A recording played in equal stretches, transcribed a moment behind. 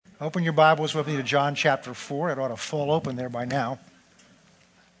Open your Bibles with me to John chapter 4. It ought to fall open there by now.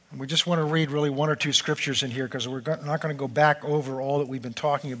 And we just want to read really one or two scriptures in here because we're not going to go back over all that we've been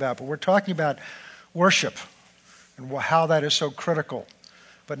talking about. But we're talking about worship and how that is so critical.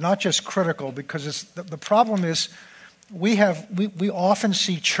 But not just critical, because the problem is we often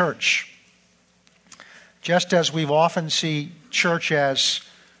see church just as we've often see church as,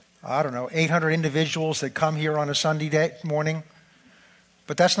 800 individuals that come here on a Sunday morning.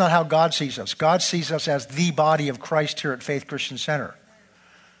 But that's not how God sees us. God sees us as the body of Christ here at Faith Christian Center.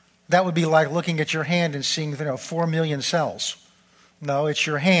 That would be like looking at your hand and seeing 4 million cells. No, it's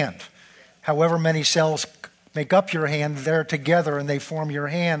your hand. However many cells make up your hand, they're together and they form your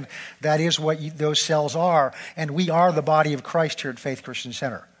hand. That is what those cells are. And we are the body of Christ here at Faith Christian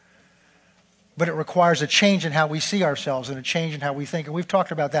Center. But it requires a change in how we see ourselves and a change in how we think. And we've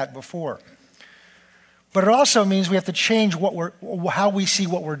talked about that before. But it also means we have to change how we see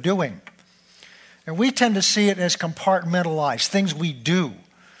what we're doing. And we tend to see it as compartmentalized, things we do.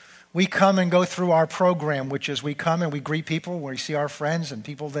 We come and go through our program, which is we come and we greet people, we see our friends and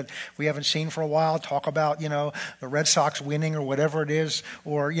people that we haven't seen for a while, talk about, the Red Sox winning or whatever it is,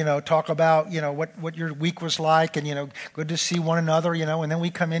 or, talk about, what your week was like and, good to see one another, and then we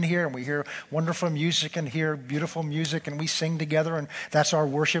come in here and we hear wonderful music and hear beautiful music and we sing together and that's our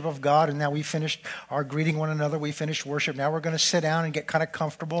worship of God. And now we finished our greeting one another, we finished worship. Now we're going to sit down and get kind of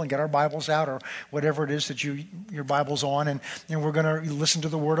comfortable and get our Bibles out or whatever it is that your Bible's on and we're going to listen to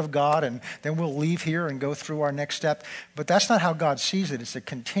the Word of God. And then we'll leave here and go through our next step. But that's not how God sees it. It's a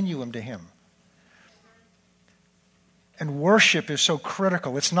continuum to Him. And worship is so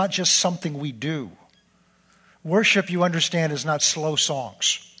critical. It's not just something we do. Worship, you understand, is not slow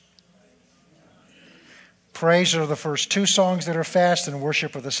songs. Praise are the first 2 songs that are fast, and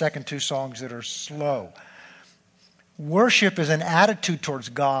worship are the second 2 songs that are slow. Worship is an attitude towards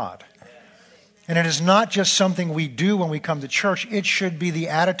God. And it is not just something we do when we come to church. It should be the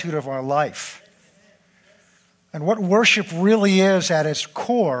attitude of our life. And what worship really is at its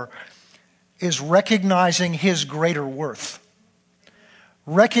core is recognizing His greater worth.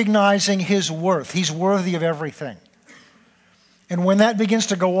 Recognizing His worth. He's worthy of everything. And when that begins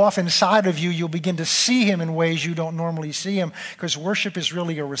to go off inside of you, you'll begin to see Him in ways you don't normally see Him, because worship is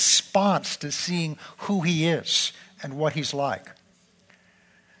really a response to seeing who He is and what He's like.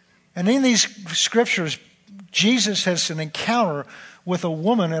 And in these scriptures, Jesus has an encounter with a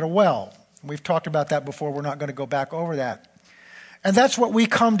woman at a well. We've talked about that before. We're not going to go back over that. And that's what we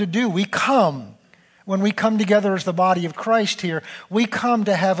come to do. When we come together as the body of Christ here, we come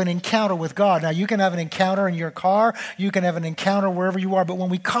to have an encounter with God. Now, you can have an encounter in your car. You can have an encounter wherever you are. But when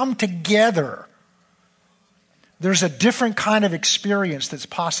we come together, there's a different kind of experience that's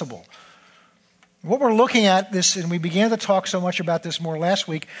possible. What we're looking at this, and we began to talk so much about this more last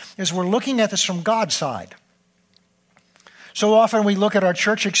week, is we're looking at this from God's side. So often we look at our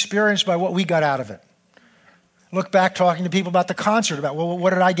church experience by what we got out of it. Look back talking to people about the concert, about, well, what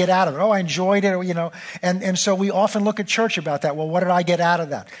did I get out of it? Oh, I enjoyed it, And so we often look at church about that. Well, what did I get out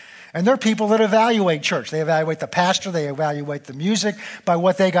of that? And there are people that evaluate church. They evaluate the pastor. They evaluate the music by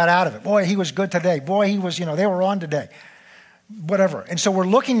what they got out of it. Boy, he was good today. Boy, he was, they were on today. Whatever. And so we're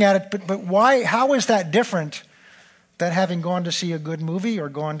looking at it, but why? How is that different than having gone to see a good movie or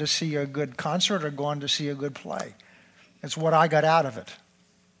gone to see a good concert or gone to see a good play? It's what I got out of it.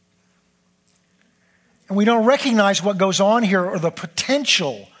 And we don't recognize what goes on here or the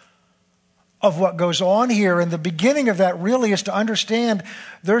potential of what goes on here. And the beginning of that really is to understand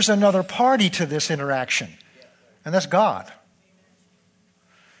there's another party to this interaction, and that's God.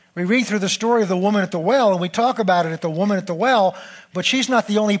 We read through the story of the woman at the well, and we talk about it at the woman at the well, but she's not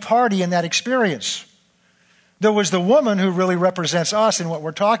the only party in that experience. There was the woman who really represents us in what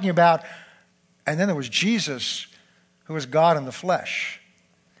we're talking about, and then there was Jesus, who is God in the flesh.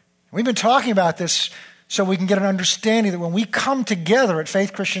 We've been talking about this so we can get an understanding that when we come together at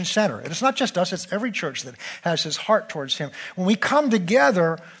Faith Christian Center, and it's not just us, it's every church that has His heart towards Him. When we come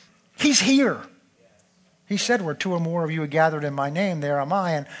together, He's here. He said, where 2 or more of you are gathered in my name, there am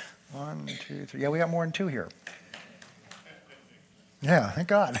I. And 1, 2, 3. Yeah, we got more than 2 here. Yeah, thank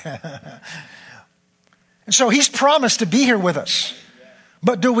God. And so He's promised to be here with us.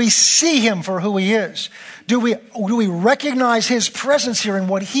 But do we see Him for who He is? Do we recognize His presence here and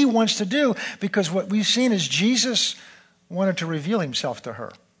what He wants to do? Because what we've seen is Jesus wanted to reveal Himself to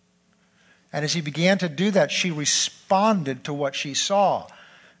her. And as He began to do that, she responded to what she saw.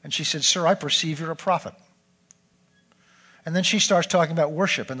 And she said, "Sir, I perceive you're a prophet." And then she starts talking about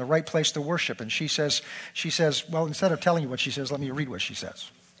worship and the right place to worship. And she says, well, instead of telling you what she says, let me read what she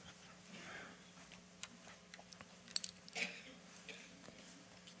says.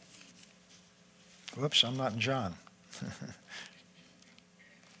 Whoops, I'm not in John.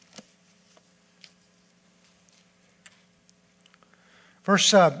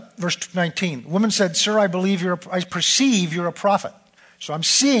 Verse 19. The woman said, "Sir, I perceive you're a prophet." So I'm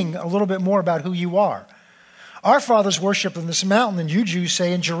seeing a little bit more about who you are. "Our fathers worshiped in this mountain, and you Jews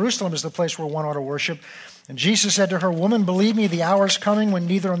say in Jerusalem is the place where one ought to worship." And Jesus said to her, "Woman, believe me, the hour is coming when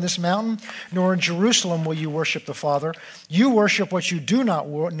neither on this mountain nor in Jerusalem will you worship the Father. You worship what you do not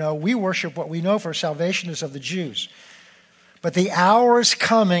know. We worship what we know, for salvation is of the Jews. But the hour is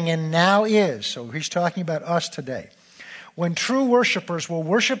coming, and now is." So he's talking about us today. "When true worshipers will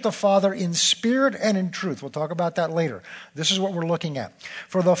worship the Father in spirit and in truth." We'll talk about that later. This is what we're looking at.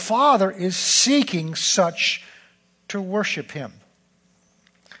 "For the Father is seeking such to worship him."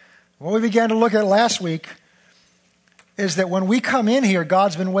 What we began to look at last week is that when we come in here,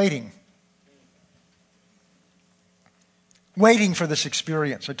 God's been waiting for this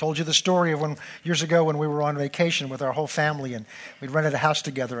experience. I told you the story of years ago when we were on vacation with our whole family, and we'd rented a house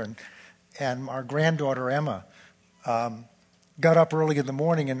together, and our granddaughter, Emma, got up early in the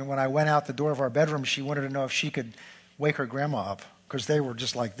morning, and when I went out the door of our bedroom, she wanted to know if she could wake her grandma up, because they were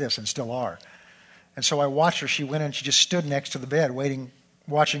just like this and still are. And so I watched her. She went in, she just stood next to the bed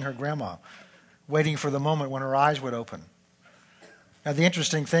watching her grandma, waiting for the moment when her eyes would open. Now, the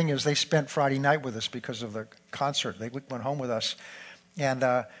interesting thing is they spent Friday night with us because of the concert. They went home with us. And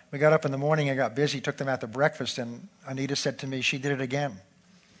we got up in the morning and got busy, took them out to breakfast, and Anita said to me, she did it again.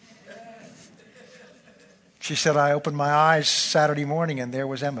 She said, "I opened my eyes Saturday morning and there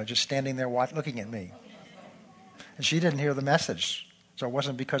was Emma just standing there looking at me." And she didn't hear the message. So it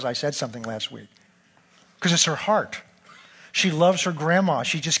wasn't because I said something last week. Because it's her heart. She loves her grandma.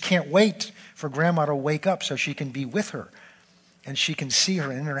 She just can't wait for grandma to wake up so she can be with her and she can see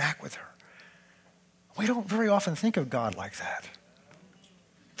her and interact with her. We don't very often think of God like that.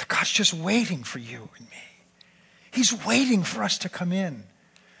 That God's just waiting for you and me. He's waiting for us to come in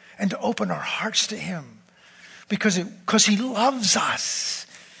and to open our hearts to him. Because he loves us.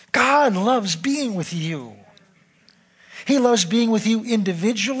 God loves being with you. He loves being with you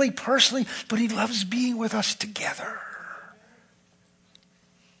individually, personally, but he loves being with us together.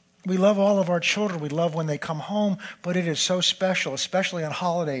 We love all of our children. We love when they come home, but it is so special, especially on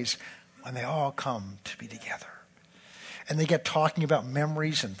holidays, when they all come to be together. And they get talking about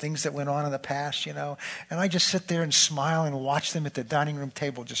memories and things that went on in the past, And I just sit there and smile and watch them at the dining room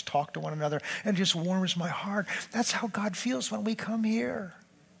table just talk to one another, and it just warms my heart. That's how God feels when we come here.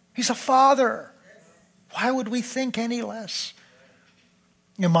 He's a father. Why would we think any less?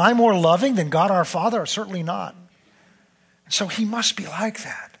 Am I more loving than God our Father? Certainly not. So he must be like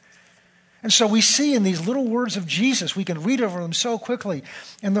that. And so we see in these little words of Jesus, we can read over them so quickly,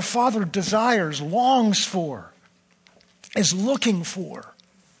 and the Father desires, longs for, is looking for.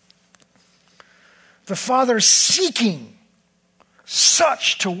 The Father is seeking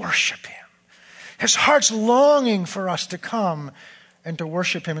such to worship him. His heart's longing for us to come and to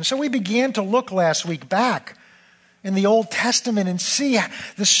worship him. And so we began to look last week back in the Old Testament and see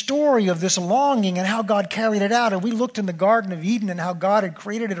the story of this longing and how God carried it out. And we looked in the Garden of Eden and how God had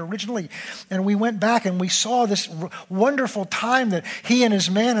created it originally. And we went back and we saw this wonderful time that he and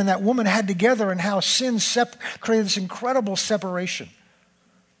his man and that woman had together, and how sin created this incredible separation.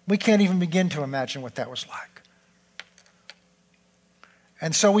 We can't even begin to imagine what that was like.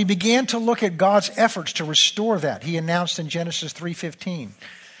 And so we began to look at God's efforts to restore that. He announced in Genesis 3:15.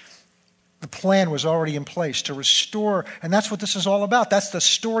 The plan was already in place to restore, and that's what this is all about. That's the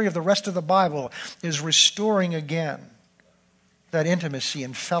story of the rest of the Bible, is restoring again that intimacy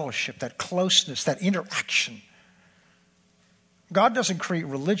and fellowship, that closeness, that interaction. God doesn't create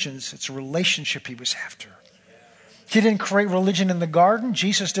religions, it's a relationship he was after. He didn't create religion in the garden.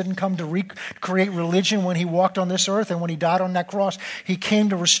 Jesus didn't come to recreate religion when he walked on this earth and when he died on that cross. He came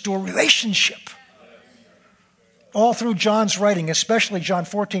to restore relationship. All through John's writing, especially John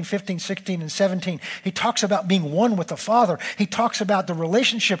 14, 15, 16, and 17, he talks about being one with the Father. He talks about the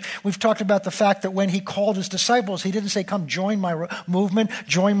relationship. We've talked about the fact that when he called his disciples, he didn't say, "Come join my movement,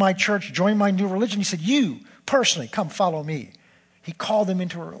 join my church, join my new religion." He said, "You, personally, come follow me." He called them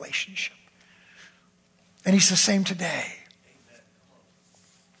into a relationship. And he's the same today.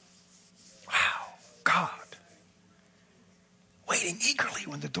 Wow, God, waiting eagerly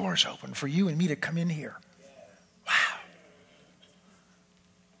when the doors open for you and me to come in here. Wow.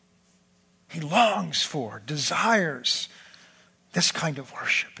 He longs for, desires this kind of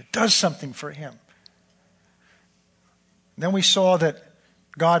worship. It does something for him. And then we saw that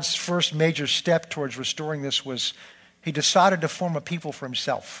God's first major step towards restoring this was he decided to form a people for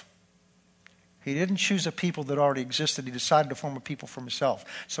himself. He didn't choose a people that already existed. He decided to form a people for himself.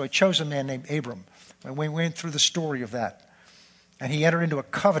 So he chose a man named Abram. And we went through the story of that. And he entered into a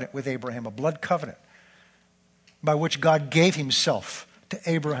covenant with Abraham, a blood covenant, by which God gave himself to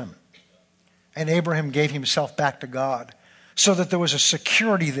Abraham. And Abraham gave himself back to God. So that there was a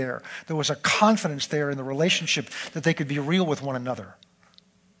security there. There was a confidence there in the relationship that they could be real with one another.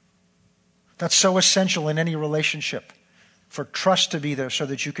 That's so essential in any relationship. For trust to be there so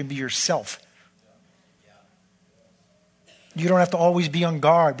that you can be yourself. You don't have to always be on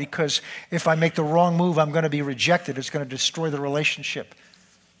guard because if I make the wrong move, I'm going to be rejected. It's going to destroy the relationship.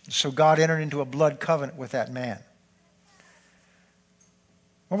 So God entered into a blood covenant with that man.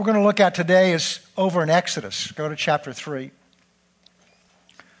 What we're going to look at today is over in Exodus. Go to chapter 3.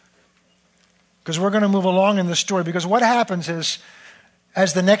 Because we're going to move along in this story. Because what happens is,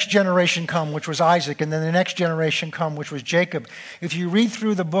 as the next generation come, which was Isaac, and then the next generation come, which was Jacob. If you read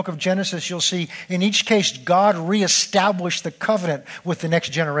through the book of Genesis, you'll see in each case, God reestablished the covenant with the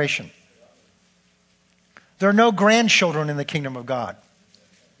next generation. There are no grandchildren in the kingdom of God.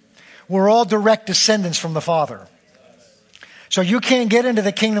 We're all direct descendants from the Father. So you can't get into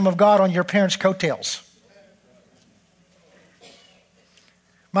the kingdom of God on your parents' coattails.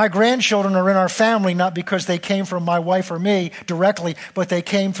 My grandchildren are in our family not because they came from my wife or me directly, but they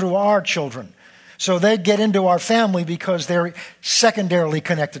came through our children. So they get into our family because they're secondarily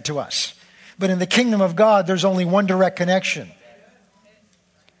connected to us. But in the kingdom of God, there's only one direct connection.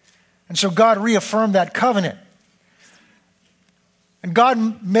 And so God reaffirmed that covenant. And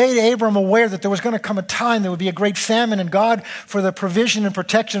God made Abram aware that there was going to come a time there would be a great famine, and God, for the provision and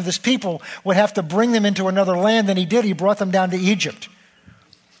protection of this people, would have to bring them into another land. And he did. He brought them down to Egypt.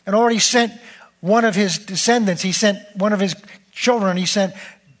 And already sent one of his descendants, he sent one of his children, he sent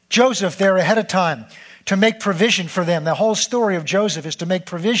Joseph there ahead of time to make provision for them. The whole story of Joseph is to make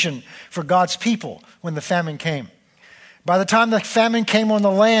provision for God's people when the famine came. By the time the famine came on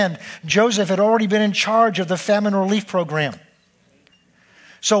the land, Joseph had already been in charge of the famine relief program.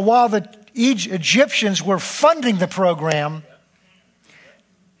 So while the Egyptians were funding the program,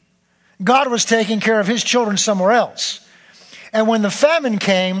 God was taking care of his children somewhere else. And when the famine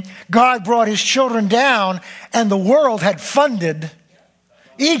came, God brought his children down, and the world had funded,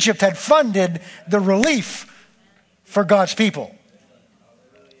 Egypt had funded the relief for God's people.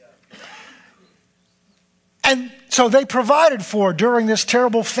 And so they provided for during this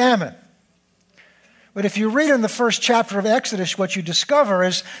terrible famine. But if you read in the first chapter of Exodus, what you discover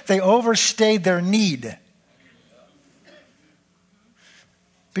is they overstayed their need.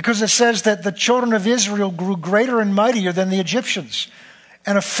 Because it says that the children of Israel grew greater and mightier than the Egyptians.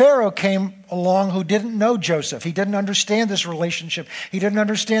 And a Pharaoh came along who didn't know Joseph. He didn't understand this relationship. He didn't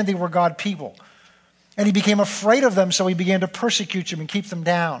understand they were God people. And he became afraid of them, so he began to persecute them and keep them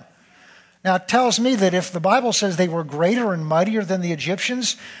down. Now it tells me that if the Bible says they were greater and mightier than the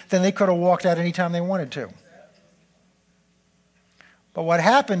Egyptians, then they could have walked out anytime they wanted to. But what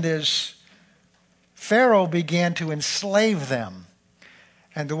happened is Pharaoh began to enslave them.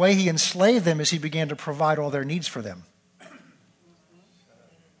 And the way he enslaved them is he began to provide all their needs for them.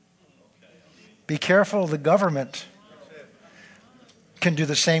 Be careful, the government can do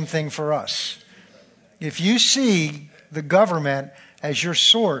the same thing for us. If you see the government as your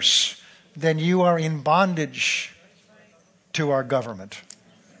source, then you are in bondage to our government.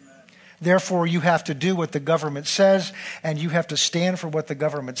 Therefore, you have to do what the government says, and you have to stand for what the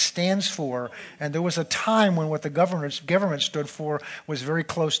government stands for. And there was a time when what the government stood for was very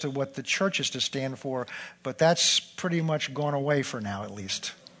close to what the church is to stand for, but that's pretty much gone away for now, at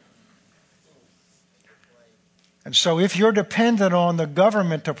least. And so if you're dependent on the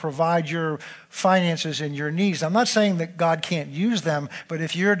government to provide your finances and your needs, I'm not saying that God can't use them, but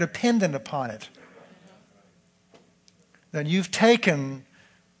if you're dependent upon it, then you've taken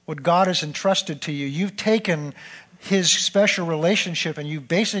what God has entrusted to you. You've taken his special relationship and you've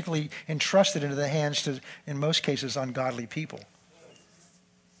basically entrusted into the hands to, in most cases, ungodly people.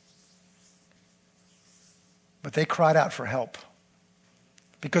 But they cried out for help.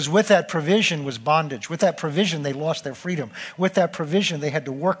 Because with that provision was bondage. With that provision, they lost their freedom. With that provision, they had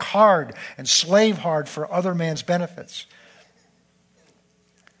to work hard and slave hard for other man's benefits.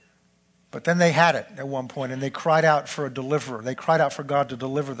 But then they had it at one point, and they cried out for a deliverer. They cried out for God to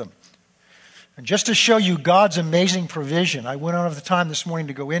deliver them. And just to show you God's amazing provision, I went on over the time this morning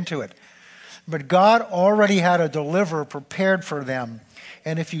to go into it. But God already had a deliverer prepared for them.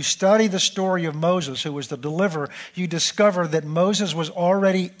 And if you study the story of Moses, who was the deliverer, you discover that Moses was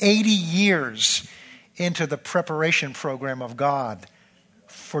already 80 years into the preparation program of God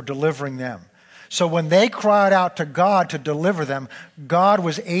for delivering them. So when they cried out to God to deliver them, God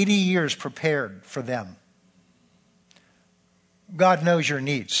was 80 years prepared for them. God knows your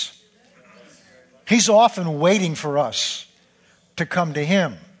needs. He's often waiting for us to come to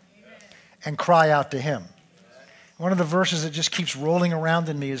Him and cry out to Him. One of the verses that just keeps rolling around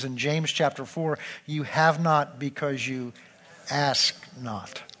in me is in James chapter 4. You have not because you ask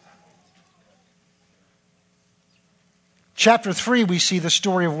not. Chapter 3, we see the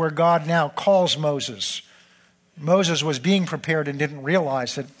story of where God now calls Moses. Moses was being prepared and didn't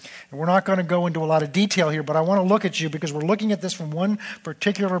realize it. And we're not going to go into a lot of detail here, but I want to look at you because we're looking at this from one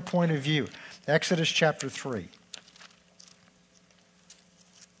particular point of view. Exodus chapter 3.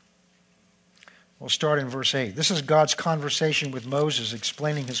 We'll start in verse 8. This is God's conversation with Moses,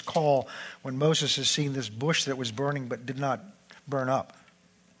 explaining his call when Moses has seen this bush that was burning but did not burn up.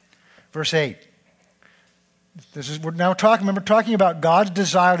 Verse 8. We're now talking about God's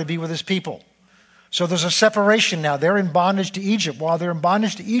desire to be with his people. So there's a separation now. They're in bondage to Egypt. While they're in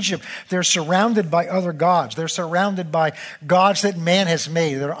bondage to Egypt, they're surrounded by other gods. They're surrounded by gods that man has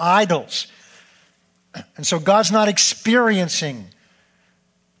made. They're idols. And so God's not experiencing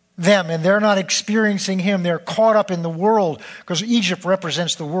them, and they're not experiencing him. They're caught up in the world because Egypt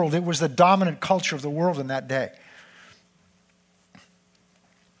represents the world. It was the dominant culture of the world in that day.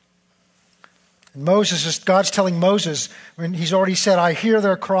 And God's telling Moses, when he's already said, I hear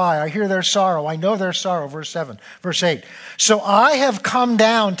their cry, I hear their sorrow, I know their sorrow, verse 8. So I have come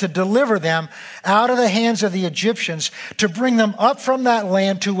down to deliver them out of the hands of the Egyptians, to bring them up from that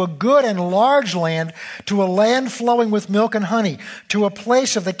land to a good and large land, to a land flowing with milk and honey, to a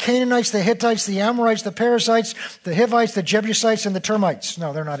place of the Canaanites, the Hittites, the Amorites, the Perizzites, the Hivites, the Jebusites, and the termites.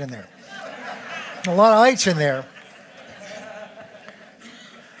 No, they're not in there. A lot of ites in there.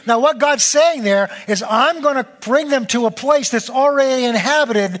 Now, what God's saying there is, I'm going to bring them to a place that's already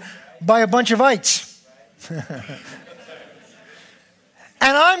inhabited by a bunch of ites. And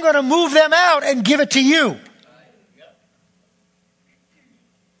I'm going to move them out and give it to you.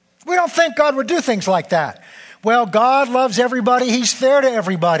 We don't think God would do things like that. Well, God loves everybody. He's fair to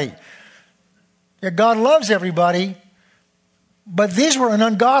everybody. Yeah, God loves everybody. But these were an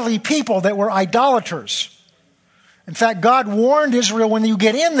ungodly people that were idolaters. In fact, God warned Israel, when you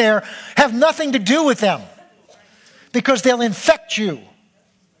get in there, have nothing to do with them because they'll infect you.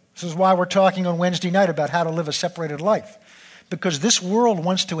 This is why we're talking on Wednesday night about how to live a separated life, because this world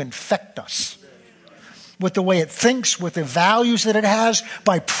wants to infect us with the way it thinks, with the values that it has,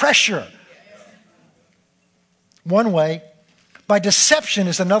 by pressure. One way. By deception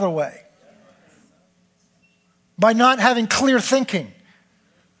is another way. By not having clear thinking.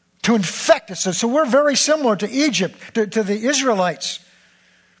 To infect us. So we're very similar to Egypt, to the Israelites.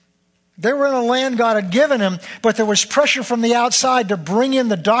 They were in a land God had given them, but there was pressure from the outside to bring in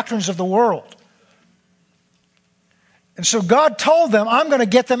the doctrines of the world. And so God told them, I'm going to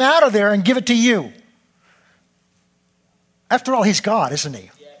get them out of there and give it to you. After all, he's God, isn't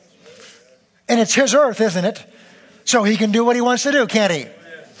he? And it's his earth, isn't it? So he can do what he wants to do, can't he?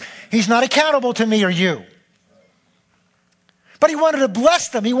 He's not accountable to me or you. But he wanted to bless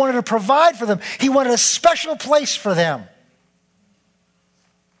them. He wanted to provide for them. He wanted a special place for them.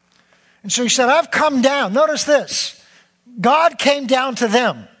 And so he said, I've come down. Notice this. God came down to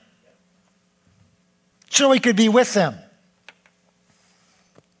them so he could be with them.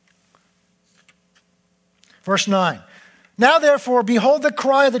 Verse 9. Now therefore, behold, the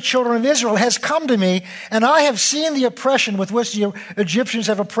cry of the children of Israel has come to me, and I have seen the oppression with which the Egyptians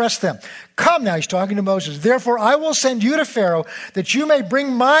have oppressed them. Come now, he's talking to Moses. Therefore, I will send you to Pharaoh, that you may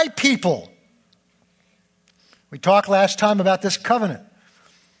bring my people. We talked last time about this covenant,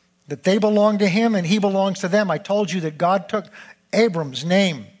 that they belong to him and he belongs to them. I told you that God took Abram's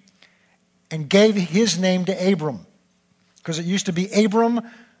name and gave his name to Abram, because it used to be Abram,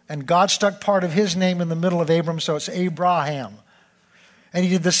 and God stuck part of his name in the middle of Abram, so it's Abraham. And he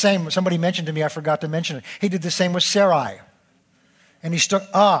did the same. Somebody mentioned to me, I forgot to mention it. He did the same with Sarai. And he stuck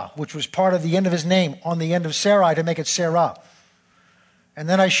which was part of the end of his name, on the end of Sarai to make it Sarah. And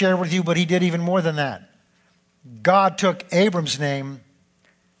then I shared with you, but he did even more than that. God took Abram's name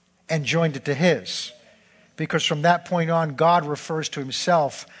and joined it to his. Because from that point on, God refers to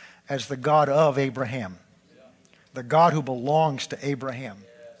himself as the God of Abraham. The God who belongs to Abraham.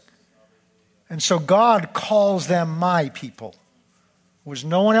 And so God calls them my people. There was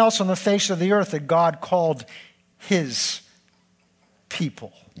no one else on the face of the earth that God called his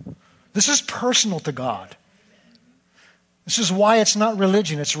people. This is personal to God. This is why it's not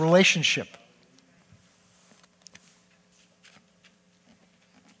religion, it's relationship.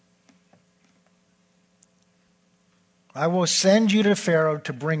 I will send you to Pharaoh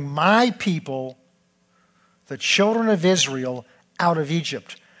to bring my people the children of Israel out of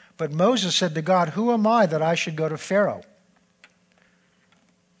Egypt. But Moses said to God, who am I that I should go to Pharaoh?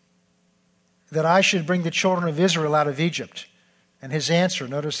 That I should bring the children of Israel out of Egypt? And his answer,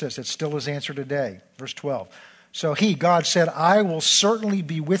 notice this, it's still his answer today. Verse 12. So God said, I will certainly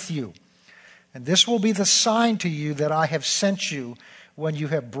be with you. And this will be the sign to you that I have sent you. When you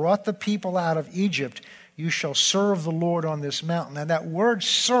have brought the people out of Egypt, you shall serve the Lord on this mountain. And that word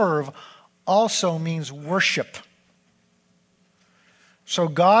serve also means worship. So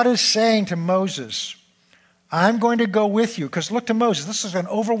God is saying to Moses, I'm going to go with you. Because look to Moses, this is an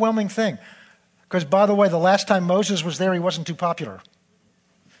overwhelming thing. Because by the way, the last time Moses was there, he wasn't too popular.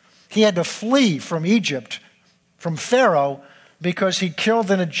 He had to flee from Egypt, from Pharaoh, because he killed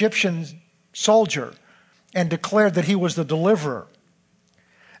an Egyptian soldier and declared that he was the deliverer.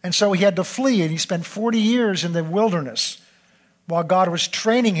 And so he had to flee, and he spent 40 years in the wilderness while God was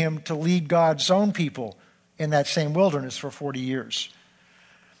training him to lead God's own people in that same wilderness for 40 years.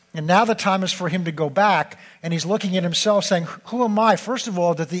 And now the time is for him to go back, and he's looking at himself saying, who am I, first of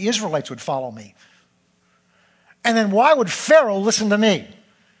all, that the Israelites would follow me? And then why would Pharaoh listen to me?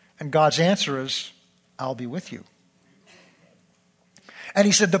 And God's answer is, I'll be with you. And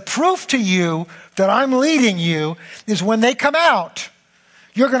he said, the proof to you that I'm leading you is when they come out,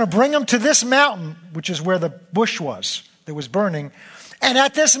 you're going to bring them to this mountain, which is where the bush was that was burning. And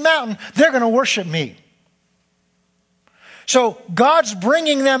at this mountain, they're going to worship me. So God's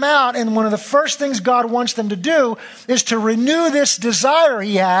bringing them out, and one of the first things God wants them to do is to renew this desire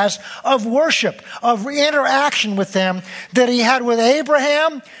he has of worship, of interaction with them that he had with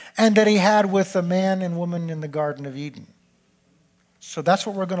Abraham and that he had with the man and woman in the Garden of Eden. So that's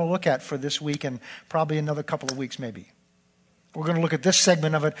what we're going to look at for this week and probably another couple of weeks maybe. We're going to look at this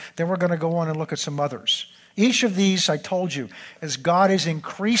segment of it, then we're going to go on and look at some others. Each of these, I told you, as God is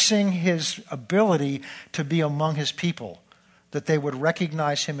increasing his ability to be among his people, that they would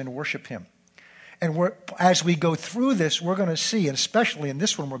recognize him and worship him. And as we go through this, we're going to see, and especially in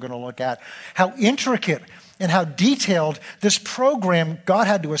this one we're going to look at, how intricate and how detailed this program God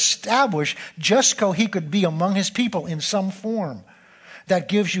had to establish just so he could be among his people in some form. That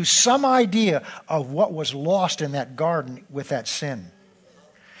gives you some idea of what was lost in that garden with that sin.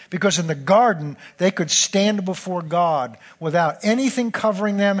 Because in the garden, they could stand before God without anything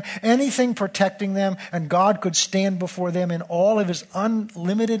covering them, anything protecting them, and God could stand before them in all of his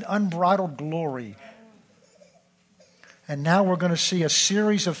unlimited, unbridled glory. And now we're going to see a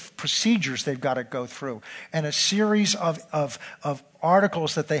series of procedures they've got to go through, and a series of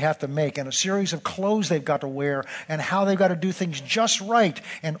articles that they have to make, and a series of clothes they've got to wear, and how they've got to do things just right.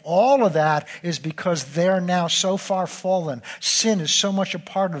 And all of that is because they're now so far fallen. Sin is so much a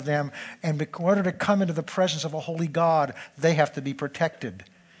part of them, and in order to come into the presence of a holy God, they have to be protected,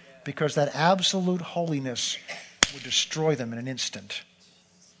 because that absolute holiness would destroy them in an instant.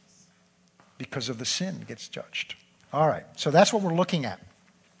 Because of the sin gets judged. All right, so that's what we're looking at.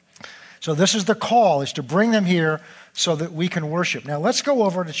 So this is the call, is to bring them here so that we can worship. Now let's go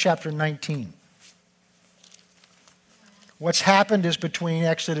over to chapter 19. What's happened is between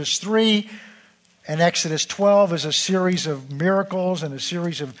Exodus 3 and Exodus 12 is a series of miracles and a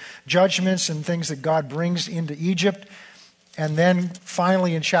series of judgments and things that God brings into Egypt. And then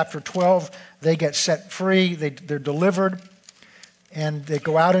finally in chapter 12, they get set free, they're delivered. And they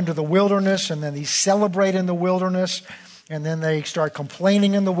go out into the wilderness, and then they celebrate in the wilderness, and then they start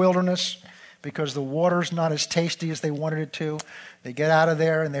complaining in the wilderness because the water's not as tasty as they wanted it to. They get out of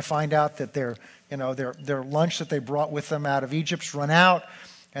there, and they find out that their lunch that they brought with them out of Egypt's run out,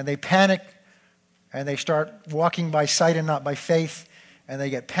 and they panic, and they start walking by sight and not by faith. And they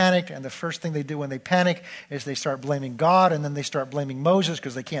get panicked, and the first thing they do when they panic is they start blaming God, and then they start blaming Moses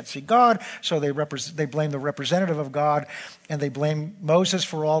because they can't see God, so they blame the representative of God, and they blame Moses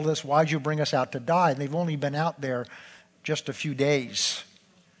for all this. Why'd you bring us out to die? And they've only been out there just a few days.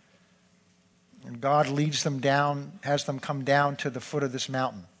 And God leads them down, has them come down to the foot of this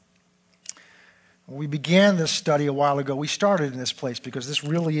mountain. When we began this study a while ago, we started in this place because this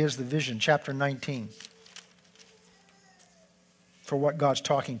really is the vision, chapter 19. For what God's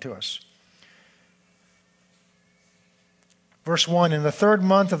talking to us. Verse 1, in the 3rd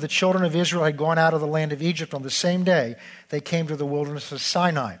month of the children of Israel had gone out of the land of Egypt, on the same day they came to the wilderness of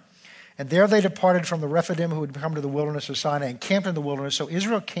Sinai. And there they departed from the Rephidim who had come to the wilderness of Sinai and camped in the wilderness. So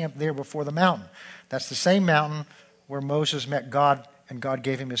Israel camped there before the mountain. That's the same mountain where Moses met God and God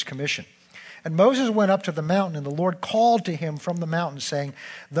gave him his commission. And Moses went up to the mountain, and the Lord called to him from the mountain, saying,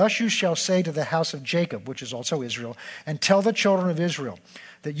 thus you shall say to the house of Jacob, which is also Israel, and tell the children of Israel,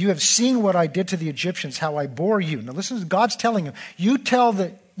 that you have seen what I did to the Egyptians, how I bore you. Now listen, God's telling him, you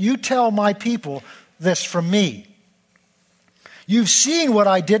tell my people this from me. You've seen what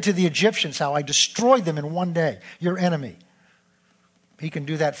I did to the Egyptians, how I destroyed them in one day, your enemy. He can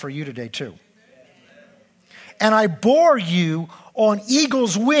do that for you today too. And I bore you on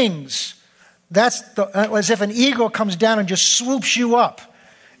eagle's wings. That's as if an eagle comes down and just swoops you up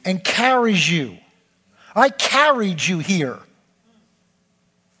and carries you. I carried you here.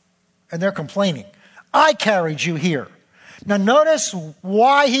 And they're complaining. I carried you here. Now notice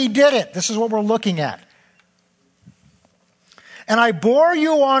why he did it. This is what we're looking at. And I bore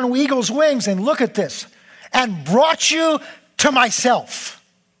you on eagle's wings, and look at this, and brought you to myself.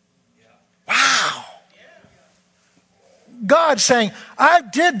 Wow. God saying, I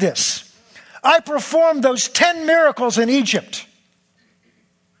did this. I performed those 10 miracles in Egypt.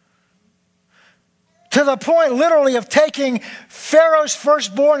 To the point, literally, of taking Pharaoh's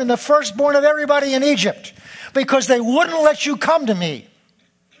firstborn and the firstborn of everybody in Egypt, because they wouldn't let you come to me.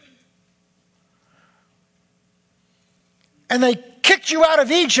 And they kicked you out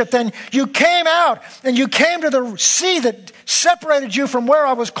of Egypt, and you came out, and you came to the sea that separated you from where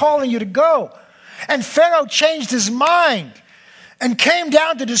I was calling you to go. And Pharaoh changed his mind and came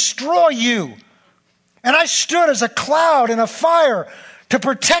down to destroy you. And I stood as a cloud and a fire to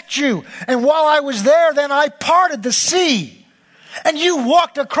protect you. And while I was there, then I parted the sea. And you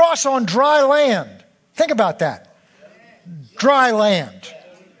walked across on dry land. Think about that. Dry land.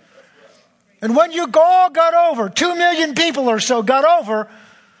 And when you all got over, 2 million people or so got over,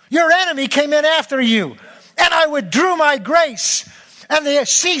 your enemy came in after you. And I withdrew my grace. And the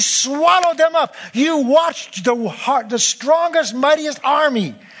sea swallowed them up. You watched the strongest, mightiest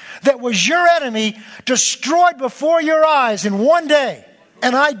army that was your enemy destroyed before your eyes in one day.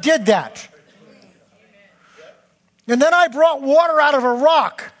 And I did that. And then I brought water out of a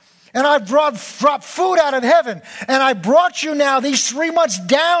rock. And I dropped food out of heaven. And I brought you now these 3 months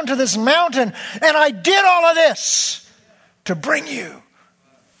down to this mountain. And I did all of this to bring you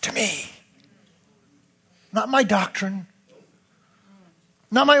to me. Not my doctrine.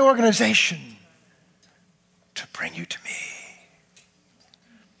 Not my organization. To bring you to me.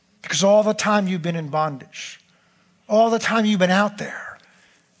 Because all the time you've been in bondage. All the time you've been out there.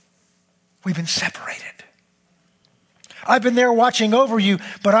 We've been separated. I've been there watching over you,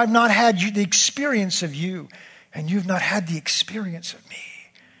 but I've not had the experience of you, and you've not had the experience of me.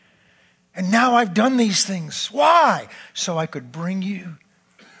 And now I've done these things. Why? So I could bring you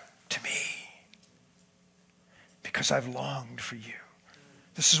to me. Because I've longed for you.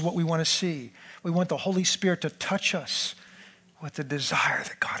 This is what we want to see. We want the Holy Spirit to touch us with the desire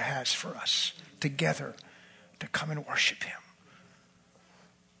that God has for us together to come and worship Him.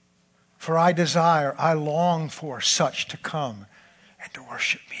 For I long for such to come and to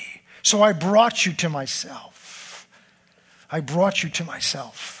worship me. So I brought you to myself. I brought you to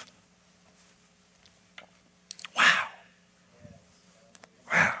myself. Wow.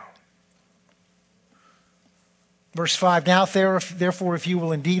 Wow. Verse 5, now therefore if you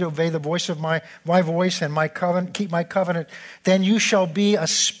will indeed obey the voice of my voice and my covenant, keep my covenant, then you shall be a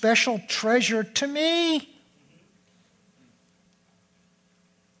special treasure to me.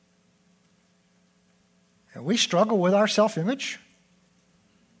 And we struggle with our self-image.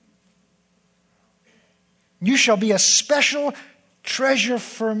 You shall be a special treasure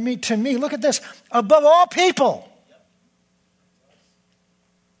for me, to me. Look at this. Above all people.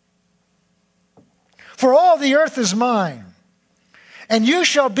 For all the earth is mine. And you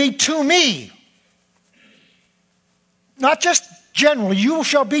shall be to me. Not just generally. You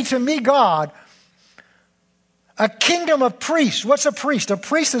shall be to me, God, a kingdom of priests. What's a priest? A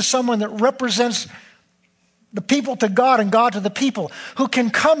priest is someone that represents the people to God and God to the people, who can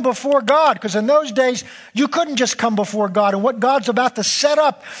come before God. Because in those days, you couldn't just come before God. And what God's about to set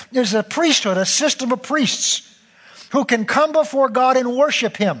up is a priesthood, a system of priests who can come before God and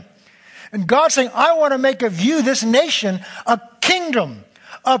worship Him. And God's saying, I want to make of you, this nation, a kingdom,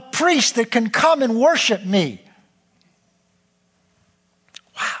 a priest that can come and worship me.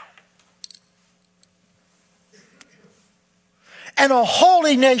 And a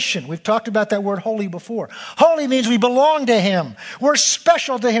holy nation. We've talked about that word holy before. Holy means we belong to Him. We're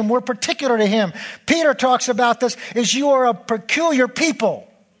special to Him. We're particular to Him. Peter talks about this as you are a peculiar people.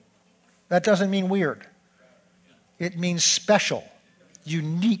 That doesn't mean weird. It means special,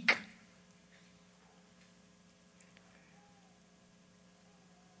 unique.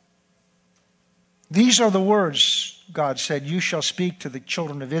 These are the words, God said, you shall speak to the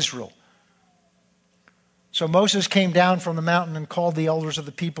children of Israel. So Moses came down from the mountain and called the elders of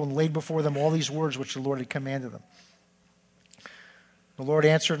the people and laid before them all these words which the Lord had commanded them. The Lord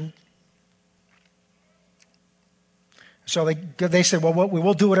answered. So they said, well, we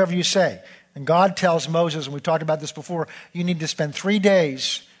will do whatever you say. And God tells Moses, and we talked about this before, you need to spend 3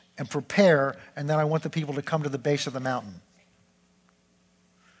 days and prepare, and then I want the people to come to the base of the mountain.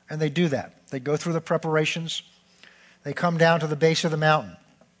 And they do that. They go through the preparations. They come down to the base of the mountain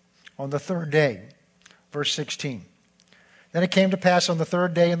on the third day. Verse 16. Then it came to pass on the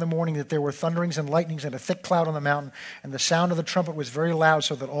third day in the morning that there were thunderings and lightnings and a thick cloud on the mountain, and the sound of the trumpet was very loud,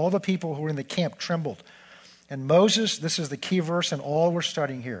 so that all the people who were in the camp trembled. And Moses, this is the key verse in all we're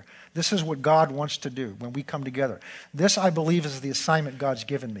studying here. This is what God wants to do when we come together. This, I believe, is the assignment God's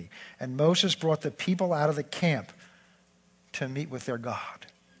given me. And Moses brought the people out of the camp to meet with their God.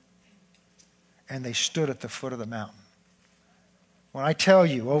 And they stood at the foot of the mountain. When I tell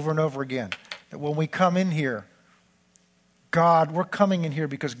you over and over again that when we come in here, we're coming in here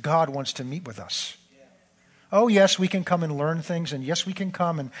because God wants to meet with us. Oh, yes, we can come and learn things, and yes, we can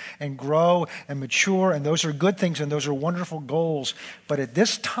come and grow and mature, and those are good things, and those are wonderful goals. But at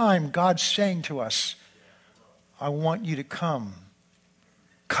this time, God's saying to us, I want you to come.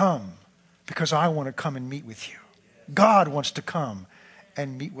 Come, because I want to come and meet with you. God wants to come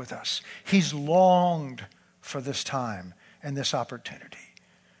and meet with us. He's longed for this time and this opportunity.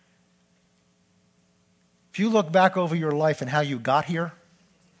 If you look back over your life and how you got here,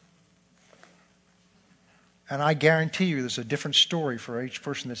 and I guarantee you there's a different story for each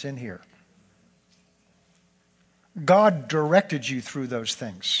person that's in here. God directed you through those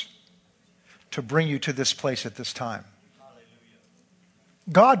things to bring you to this place at this time.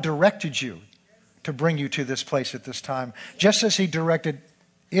 God directed you to bring you to this place at this time, just as he directed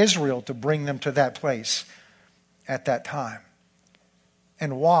Israel to bring them to that place at that time.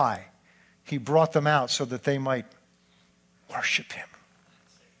 And why? He brought them out so that they might worship him.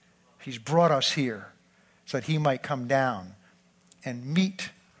 He's brought us here so that he might come down and meet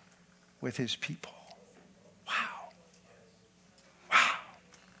with his people. Wow. Wow.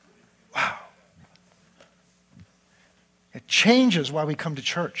 Wow. It changes why we come to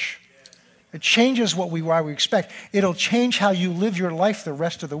church. It changes why we expect. It'll change how you live your life the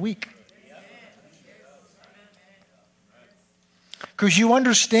rest of the week. Because you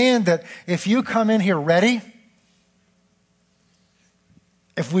understand that if you come in here ready,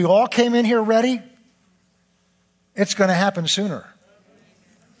 if we all came in here ready, it's going to happen sooner.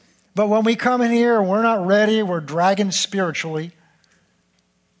 But when we come in here and we're not ready, we're dragging spiritually.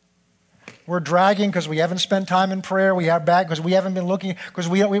 We're dragging because we haven't spent time in prayer. We have back because we haven't been looking, because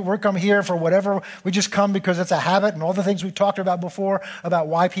we're come here for whatever. We just come because it's a habit and all the things we talked about before about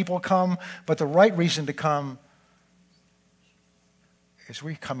why people come. But the right reason to come is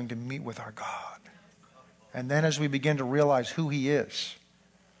we're coming to meet with our God. And then as we begin to realize who he is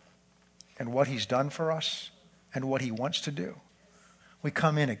and what he's done for us and what he wants to do, we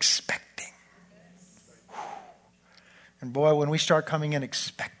come in expecting. And boy, when we start coming in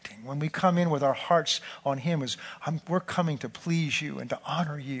expecting, when we come in with our hearts on him, we're coming to please you and to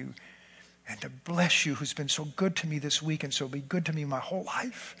honor you and to bless you, who's been so good to me this week and so be good to me my whole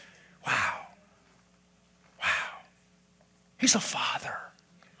life. Wow. Wow. He's a father.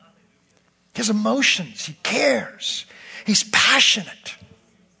 He has emotions. He cares. He's passionate.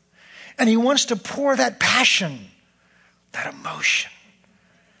 And he wants to pour that passion, that emotion,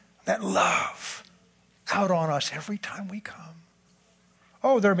 that love out on us every time we come.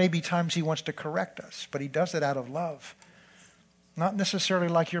 Oh, there may be times he wants to correct us, but he does it out of love. Not necessarily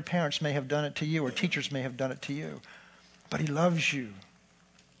like your parents may have done it to you or teachers may have done it to you, but he loves you.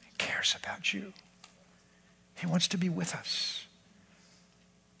 He cares about you. He wants to be with us.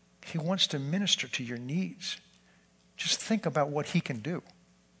 He wants to minister to your needs. Just think about what he can do.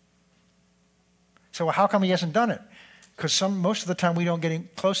 So how come he hasn't done it? Because most of the time we don't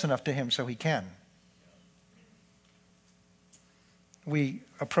get close enough to him so he can. We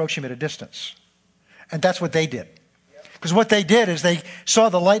approach him at a distance. And that's what they did. Because what they did is they saw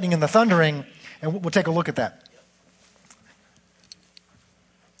the lightning and the thundering, and we'll take a look at that.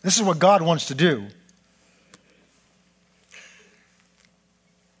 This is what God wants to do.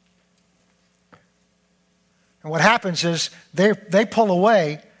 And what happens is they pull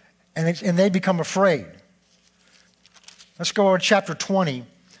away and they become afraid. Let's go over to chapter 20.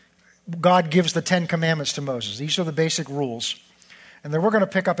 God gives the 10 Commandments to Moses. These are the basic rules. And then we're going to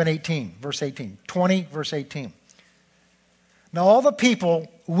pick up in 18, verse 18. 20, verse 18. Now all the people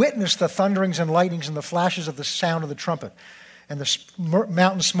witnessed the thunderings and lightnings and the flashes of the sound of the trumpet and the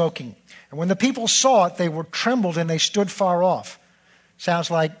mountain smoking. And when the people saw it, they were trembled and they stood far off.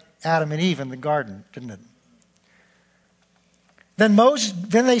 Sounds like Adam and Eve in the garden, didn't it? Then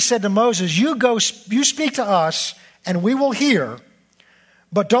they said to Moses, you speak to us and we will hear,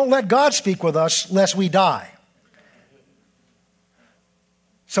 but don't let God speak with us lest we die.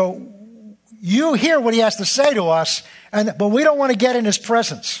 So you hear what he has to say to us, but we don't want to get in his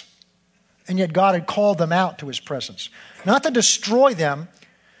presence. And yet God had called them out to his presence. Not to destroy them.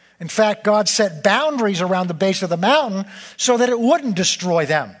 In fact, God set boundaries around the base of the mountain so that it wouldn't destroy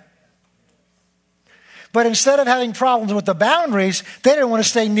them. But instead of having problems with the boundaries, they didn't want to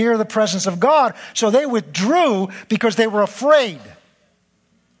stay near the presence of God. So they withdrew because they were afraid.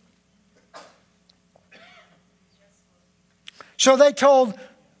 So they told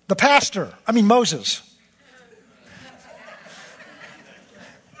Moses,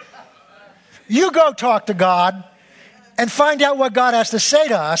 you go talk to God and find out what God has to say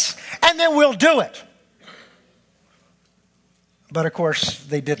to us, and then we'll do it. But of course,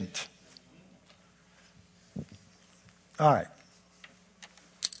 they didn't. All right.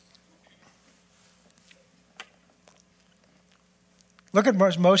 Look at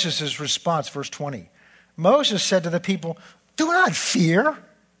Moses' response, verse 20. Moses said to the people, do not fear.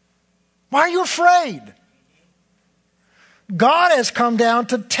 Why are you afraid? God has come down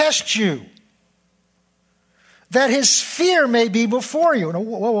to test you, that his fear may be before you.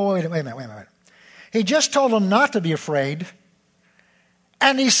 Wait a minute. He just told them not to be afraid.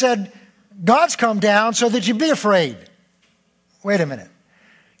 And he said, God's come down so that you be afraid. Wait a minute.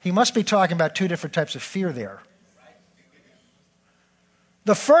 He must be talking about two different types of fear there.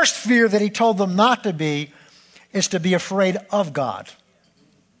 The first fear that he told them not to be is to be afraid of God.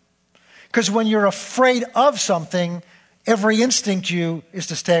 Because when you're afraid of something, every instinct is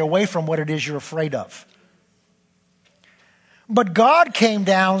to stay away from what it is you're afraid of. But God came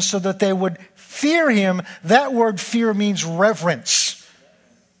down so that they would fear him. That word fear means reverence.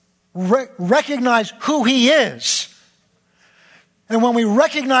 Recognize who he is. And when we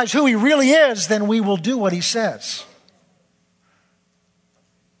recognize who he really is, then we will do what he says.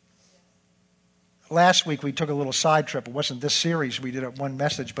 Last week we took a little side trip. It wasn't this series. We did one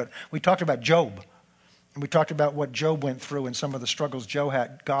message, but we talked about Job. And we talked about what Job went through and some of the struggles Job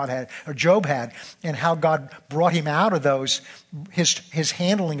had, and how God brought him out of those, his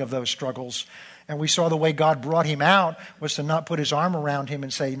handling of those struggles. And we saw the way God brought him out was to not put his arm around him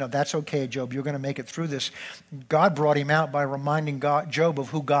and say, that's okay, Job, you're going to make it through this. God brought him out by reminding Job of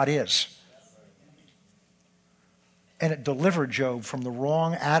who God is. And it delivered Job from the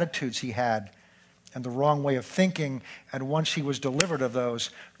wrong attitudes he had and the wrong way of thinking. And once he was delivered of those,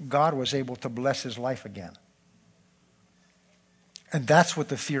 God was able to bless his life again. And that's what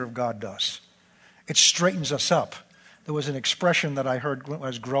the fear of God does. It straightens us up. There was an expression that I heard when I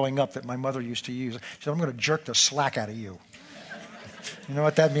was growing up that my mother used to use. She said, I'm going to jerk the slack out of you. You know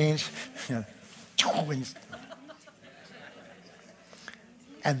what that means?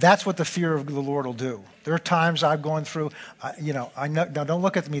 And that's what the fear of the Lord will do. There are times I've gone through, I know, now don't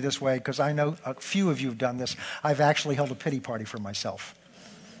look at me this way because I know a few of you have done this. I've actually held a pity party for myself.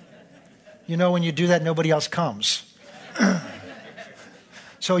 You know, when you do that, nobody else comes.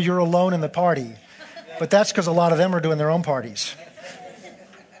 So you're alone in the party. But that's because a lot of them are doing their own parties.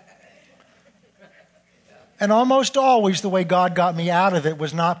 And almost always the way God got me out of it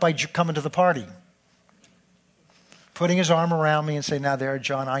was not by coming to the party. Putting his arm around me and saying, now there,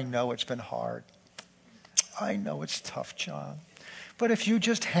 John, I know it's been hard. I know it's tough, John. But if you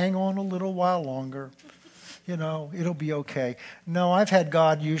just hang on a little while longer, it'll be okay. No, I've had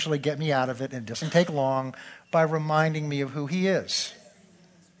God usually get me out of it, and it doesn't take long, by reminding me of who he is.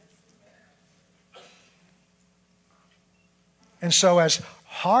 And so as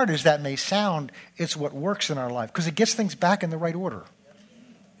hard as that may sound, it's what works in our life because it gets things back in the right order.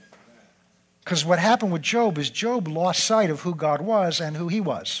 Because what happened with Job is Job lost sight of who God was and who he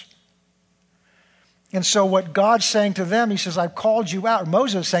was. And so what God's saying to them, he says, I've called you out.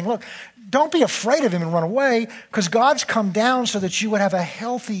 Moses is saying, look, don't be afraid of him and run away because God's come down so that you would have a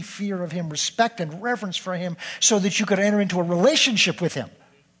healthy fear of him, respect and reverence for him so that you could enter into a relationship with him.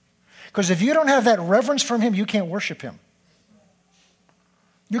 Because if you don't have that reverence from him, you can't worship him.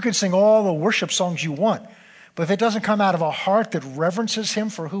 You can sing all the worship songs you want, but if it doesn't come out of a heart that reverences him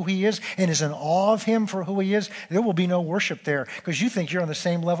for who he is and is in awe of him for who he is, there will be no worship there because you think you're on the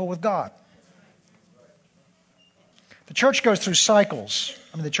same level with God. The church goes through cycles.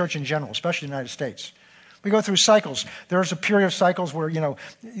 The church in general, especially the United States. We go through cycles. There's a period of cycles where,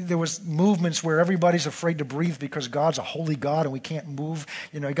 there was movements where everybody's afraid to breathe because God's a holy God and we can't move.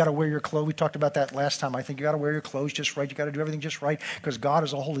 You got to wear your clothes. We talked about that last time. I think you got to wear your clothes just right. You got to do everything just right because God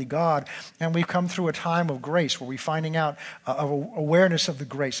is a holy God. And we've come through a time of grace where we're finding out awareness of the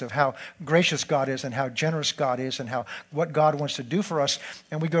grace, of how gracious God is and how generous God is and what God wants to do for us.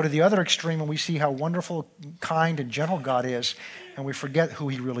 And we go to the other extreme and we see how wonderful, kind, and gentle God is. And we forget who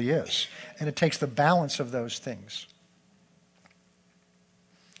he really is. And it takes the balance of those things.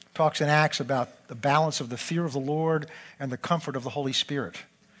 talks in Acts about the balance of the fear of the Lord and the comfort of the Holy Spirit.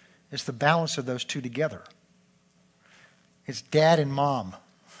 It's the balance of those two together. It's dad and mom.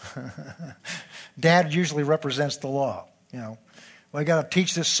 Dad usually represents the law. Well, you got to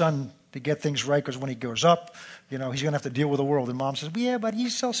teach this son to get things right because when he grows up, he's going to have to deal with the world. And mom says, well, yeah, but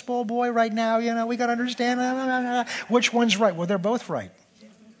he's so small boy right now. We got to understand. Which one's right? Well, they're both right.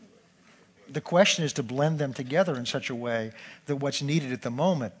 The question is to blend them together in such a way that what's needed at the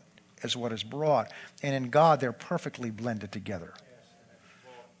moment is what is brought. And in God, they're perfectly blended together.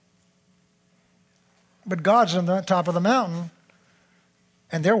 But God's on the top of the mountain,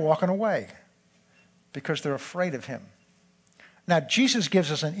 and they're walking away because they're afraid of him. Now, Jesus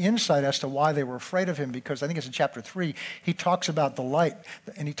gives us an insight as to why they were afraid of him, because I think it's in chapter 3, he talks about the light,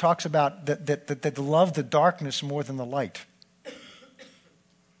 and he talks about that they love the darkness more than the light.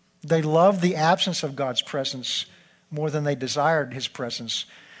 They loved the absence of God's presence more than they desired his presence,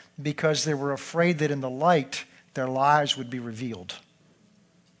 because they were afraid that in the light, their lives would be revealed.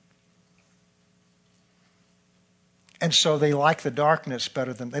 And so they liked the darkness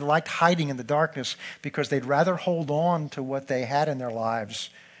better than, they liked hiding in the darkness because they'd rather hold on to what they had in their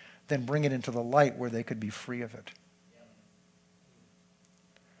lives than bring it into the light where they could be free of it.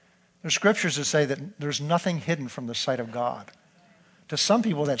 There's scriptures that say that there's nothing hidden from the sight of God. To some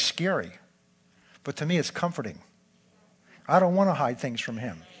people that's scary, but to me it's comforting. I don't want to hide things from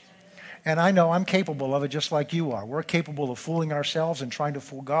him. And I know I'm capable of it just like you are. We're capable of fooling ourselves and trying to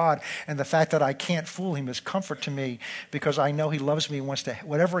fool God. And the fact that I can't fool him is comfort to me because I know he loves me and wants to,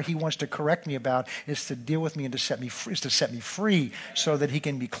 whatever he wants to correct me about is to deal with me and to set me free so that he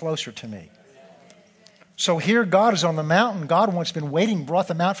can be closer to me. So here God is on the mountain. God once been waiting, brought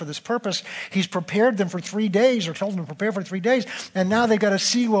them out for this purpose. He's prepared them for 3 days or told them to prepare for 3 days. And now they've got to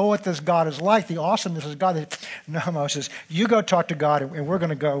see, what this God is like, the awesomeness of God. No, Moses, you go talk to God and we're going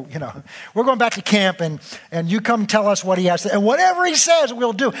to go, we're going back to camp and you come tell us what he has to say. And whatever he says,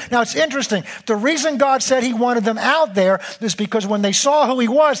 we'll do. Now it's interesting. The reason God said he wanted them out there is because when they saw who he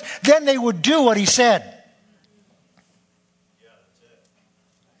was, then they would do what he said.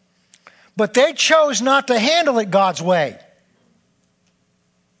 But they chose not to handle it God's way.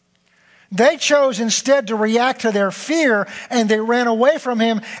 They chose instead to react to their fear, and they ran away from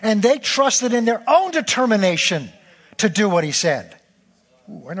him, and they trusted in their own determination to do what he said.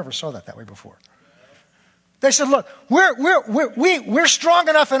 Ooh, I never saw that way before. They said, look, we're strong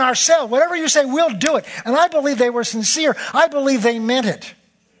enough in ourselves. Whatever you say, we'll do it. And I believe they were sincere. I believe they meant it.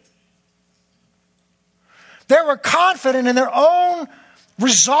 They were confident in their own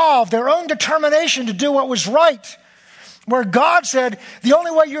resolve, their own determination to do what was right. Where God said, the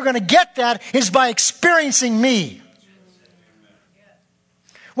only way you're going to get that is by experiencing me.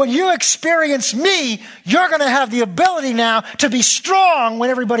 When you experience me, you're going to have the ability now to be strong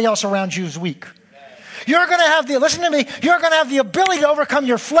when everybody else around you is weak. You're going to have listen to me, you're going to have the ability to overcome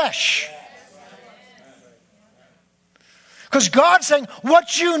your flesh. Because God's saying,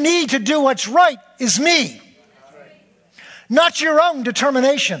 what you need to do what's right is me. Not your own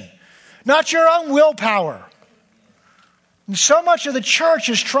determination. Not your own willpower. And so much of the church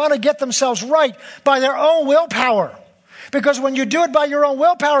is trying to get themselves right by their own willpower. Because when you do it by your own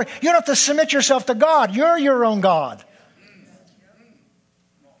willpower, you don't have to submit yourself to God. You're your own God.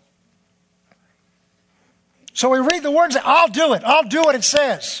 So we read the words, I'll do it. I'll do what it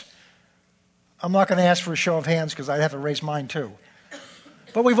says. I'm not going to ask for a show of hands because I'd have to raise mine too.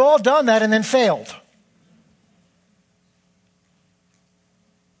 But we've all done that and then failed.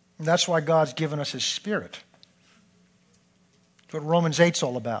 And that's why God's given us his Spirit. That's what Romans 8's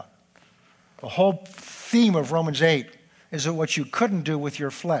all about. The whole theme of Romans 8 is that what you couldn't do with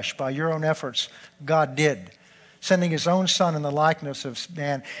your flesh, by your own efforts, God did. Sending his own Son in the likeness of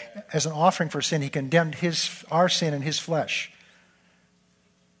man as an offering for sin, he condemned our sin in his flesh.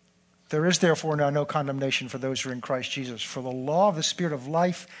 There is therefore now no condemnation for those who are in Christ Jesus. For the law of the Spirit of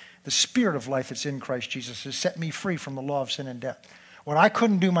life that's in Christ Jesus has set me free from the law of sin and death. What I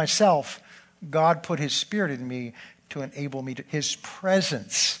couldn't do myself, God put his Spirit in me to enable me to, his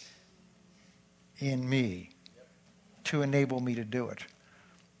presence in me to enable me to do it.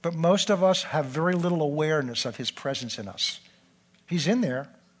 But most of us have very little awareness of his presence in us. He's in there.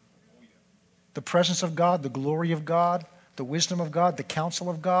 The presence of God, the glory of God, the wisdom of God, the counsel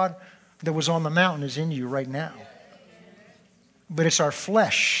of God that was on the mountain is in you right now. But it's our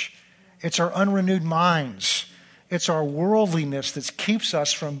flesh. It's our unrenewed minds. It's our worldliness that keeps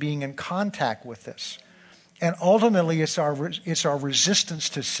us from being in contact with this. And ultimately, it's our resistance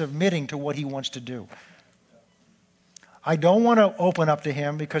to submitting to what he wants to do. I don't want to open up to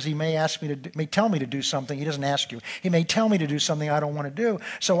him because he may may tell me to do something. He doesn't ask you. He may tell me to do something I don't want to do.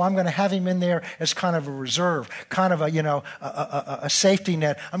 So I'm going to have him in there as kind of a reserve, kind of a safety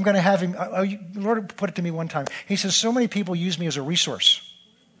net. I'm going to have him. The Lord put it to me one time. He says, so many people use me as a resource.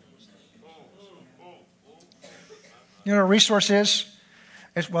 You know what a resource is?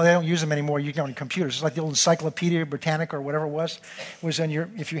 Well, they don't use them anymore. You can on computers. It's like the old Encyclopedia Britannica or whatever it was. It was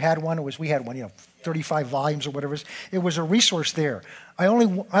if you had one, we had one, 35 volumes or whatever. It was a resource there. I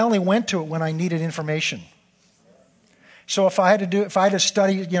only went to it when I needed information. So if I had to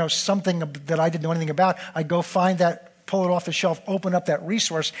study, something that I didn't know anything about, I'd go find that, pull it off the shelf, open up that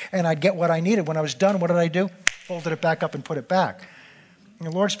resource, and I'd get what I needed. When I was done, what did I do? Folded it back up and put it back. And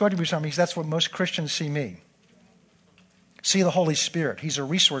the Lord spoke to me something. He said, that's what most Christians see me. See the Holy Spirit. He's a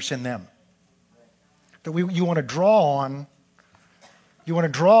resource in them that you want to draw on. You want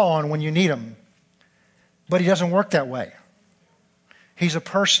to draw on when you need him. But he doesn't work that way. He's a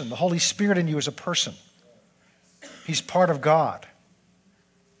person. The Holy Spirit in you is a person. He's part of God.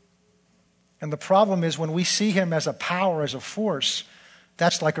 And the problem is when we see him as a power, as a force,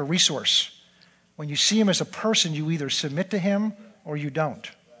 that's like a resource. When you see him as a person, you either submit to him or you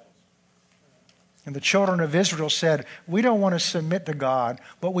don't. And the children of Israel said, we don't want to submit to God,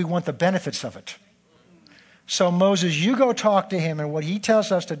 but we want the benefits of it. So Moses, you go talk to him, and what he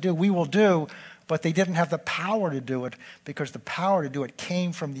tells us to do, we will do, but they didn't have the power to do it because the power to do it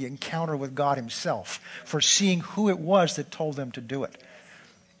came from the encounter with God himself, for seeing who it was that told them to do it.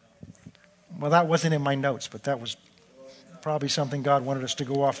 Well, that wasn't in my notes, but that was probably something God wanted us to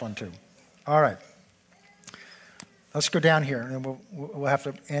go off onto. All right. Let's go down here, and then we'll have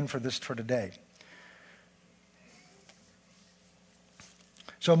to end for today.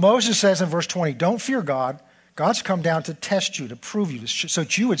 So Moses says in verse 20, don't fear God. God's come down to test you, to prove you, so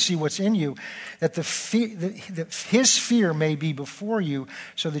that you would see what's in you, that his fear may be before you,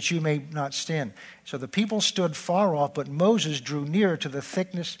 so that you may not sin. So the people stood far off, but Moses drew near to the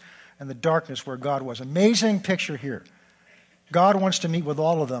thickness and the darkness where God was. Amazing picture here. God wants to meet with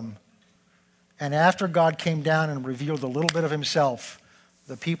all of them. And after God came down and revealed a little bit of himself,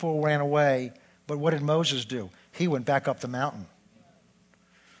 the people ran away. But what did Moses do? He went back up the mountain.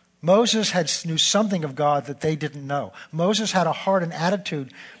 Moses knew something of God that they didn't know. Moses had a heart and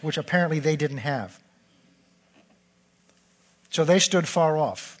attitude which apparently they didn't have. So they stood far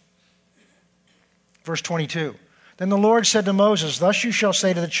off. Verse 22. Then the Lord said to Moses, thus you shall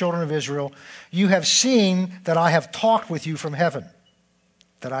say to the children of Israel, you have seen that I have talked with you from heaven,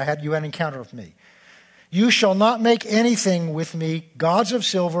 that you had an encounter with me. You shall not make anything with me, gods of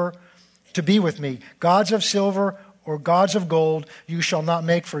silver, to be with me. Gods of silver or gods of gold you shall not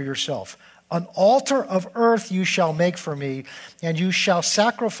make for yourself. An altar of earth you shall make for me, and you shall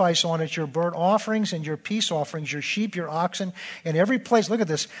sacrifice on it your burnt offerings and your peace offerings, your sheep, your oxen, in every place. Look at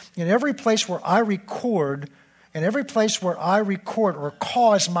this. In every place where I record or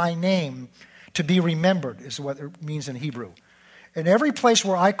cause my name to be remembered, is what it means in Hebrew. In every place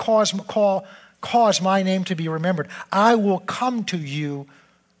where I cause my name to be remembered, I will come to you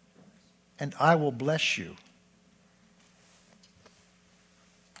and I will bless you.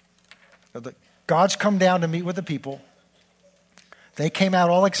 God's come down to meet with the people. They came out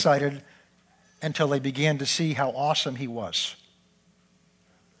all excited until they began to see how awesome he was.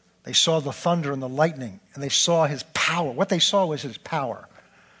 They saw the thunder and the lightning, and they saw his power. What they saw was his power.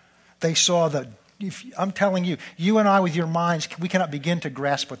 They saw I'm telling you, you and I with your minds, we cannot begin to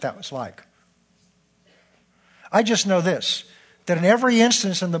grasp what that was like. I just know this, that in every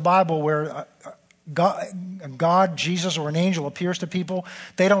instance in the Bible where God, Jesus, or an angel appears to people,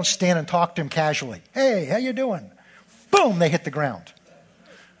 they don't stand and talk to him casually. Hey, how you doing? Boom, they hit the ground.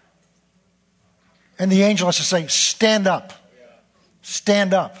 And the angel has to say, stand up.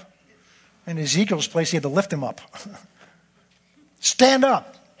 Stand up. In Ezekiel's place, he had to lift him up. Stand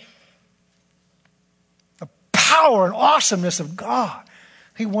up. The power and awesomeness of God.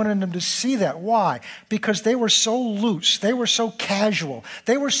 He wanted them to see that. Why? Because they were so loose. They were so casual.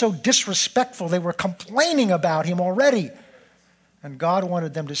 They were so disrespectful. They were complaining about him already. And God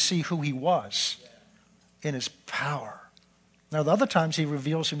wanted them to see who he was in his power. Now, the other times he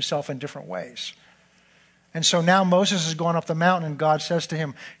reveals himself in different ways. And so now Moses has gone up the mountain and God says to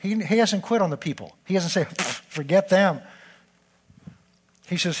him, he hasn't quit on the people. He doesn't say, forget them.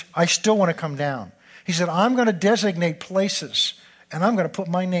 He says, I still want to come down. He said, I'm going to designate places and I'm going to put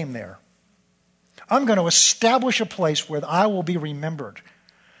my name there. I'm going to establish a place where I will be remembered.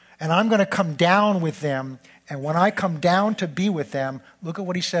 And I'm going to come down with them. And when I come down to be with them, look at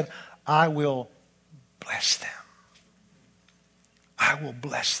what he said, I will bless them. I will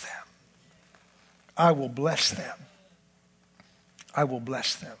bless them. I will bless them. I will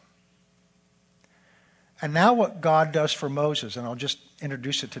bless them. And now what God does for Moses, and I'll just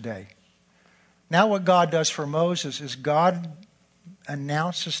introduce it today. Now what God does for Moses is God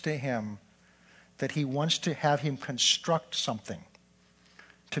announces to him that he wants to have him construct something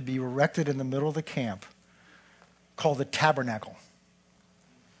to be erected in the middle of the camp called the tabernacle.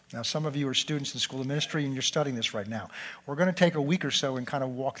 Now, some of you are students in the School of Ministry and you're studying this right now. We're going to take a week or so and kind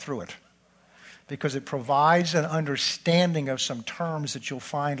of walk through it because it provides an understanding of some terms that you'll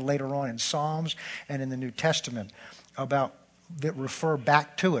find later on in Psalms and in the New Testament about that refer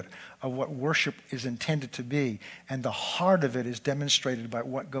back to it, of what worship is intended to be. And the heart of it is demonstrated by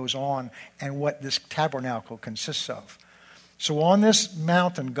what goes on and what this tabernacle consists of. So on this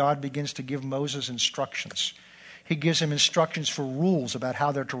mountain, God begins to give Moses instructions. He gives him instructions for rules about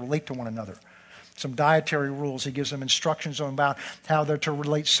how they're to relate to one another. Some dietary rules. He gives them instructions about how they're to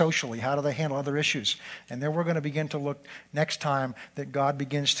relate socially. How do they handle other issues? And then we're going to begin to look next time that God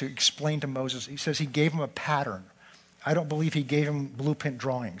begins to explain to Moses. He says he gave him a pattern. I don't believe he gave him blueprint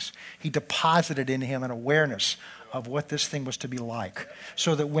drawings. He deposited in him an awareness of what this thing was to be like,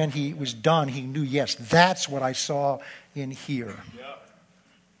 so that when he was done, he knew, yes, that's what I saw in here.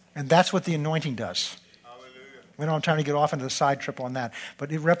 And that's what the anointing does. We don't have time to get off into the side trip on that,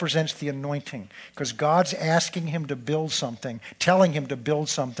 but it represents the anointing, because God's asking him to build something, telling him to build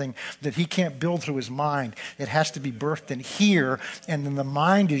something that he can't build through his mind. It has to be birthed in here, and then the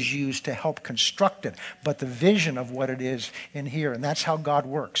mind is used to help construct it, but the vision of what it is in here, and that's how God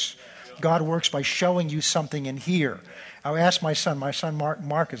works. God works by showing you something in here. I asked my son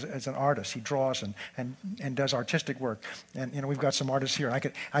Mark is an artist. He draws and does artistic work. And we've got some artists here.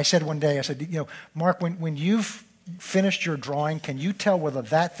 I said one day, Mark, when you've finished your drawing, can you tell whether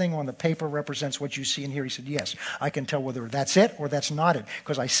that thing on the paper represents what you see in here? He said, yes, I can tell whether that's it or that's not it,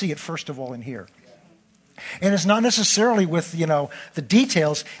 because I see it first of all in here. And it's not necessarily with, the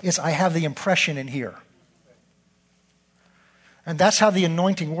details, it's I have the impression in here. And that's how the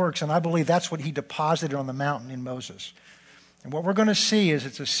anointing works, and I believe that's what he deposited on the mountain in Moses. And what we're going to see is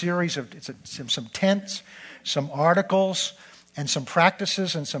it's a series of some tents, some articles, and some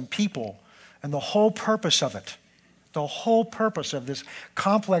practices and some people. And the whole purpose of it, the whole purpose of this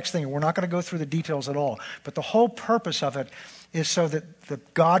complex thing, and we're not going to go through the details at all, but the whole purpose of it is so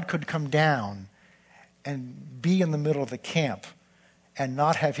that God could come down and be in the middle of the camp and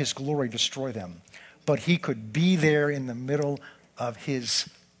not have his glory destroy them. But he could be there in the middle of his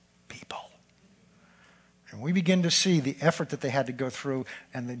people. And we begin to see the effort that they had to go through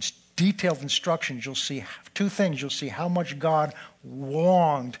and the detailed instructions. You'll see two things. You'll see how much God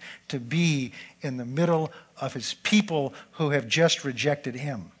longed to be in the middle of his people who have just rejected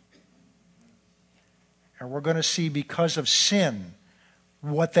him. And we're going to see, because of sin,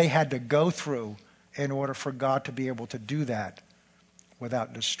 what they had to go through in order for God to be able to do that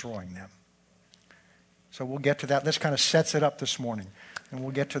without destroying them. So we'll get to that. This kind of sets it up this morning. And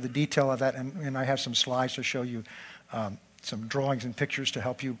we'll get to the detail of that. And I have some slides to show you some drawings and pictures to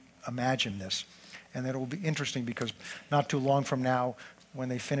help you imagine this. And then it will be interesting, because not too long from now, when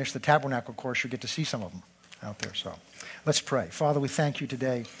they finish the tabernacle course, you'll get to see some of them out there. So let's pray. Father, we thank you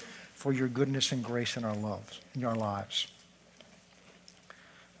today for your goodness and grace in our lives.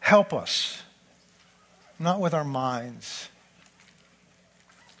 Help us, not with our minds,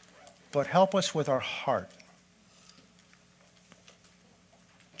 but help us with our heart,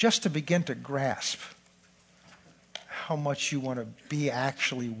 just to begin to grasp how much you want to be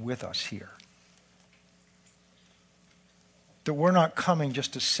actually with us here. That we're not coming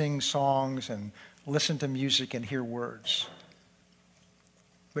just to sing songs and listen to music and hear words,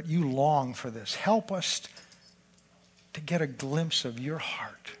 but you long for this. Help us to get a glimpse of your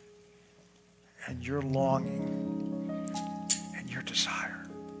heart and your longing and your desire.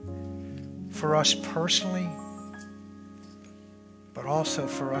 For us personally, but also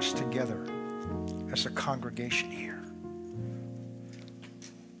for us together as a congregation here.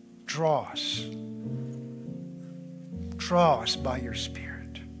 Draw us. Draw us by your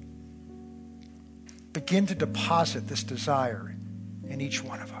Spirit. Begin to deposit this desire in each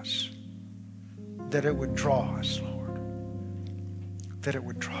one of us, that it would draw us, Lord. That it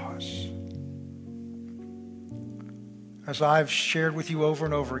would draw us. As I've shared with you over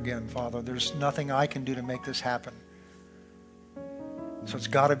and over again, Father, there's nothing I can do to make this happen. So it's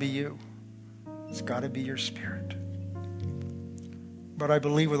got to be you. It's got to be your Spirit. But I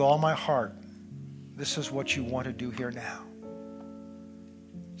believe with all my heart, this is what you want to do here now.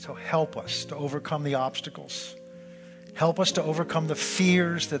 So help us to overcome the obstacles. Help us to overcome the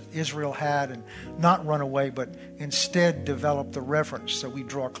fears that Israel had and not run away, but instead develop the reverence so we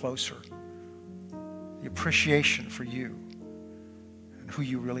draw closer. The appreciation for you who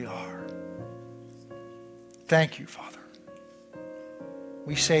you really are. Thank you, Father.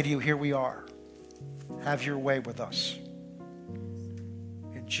 We say to you, here we are. Have your way with us.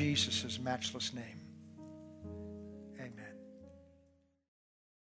 In Jesus' matchless name.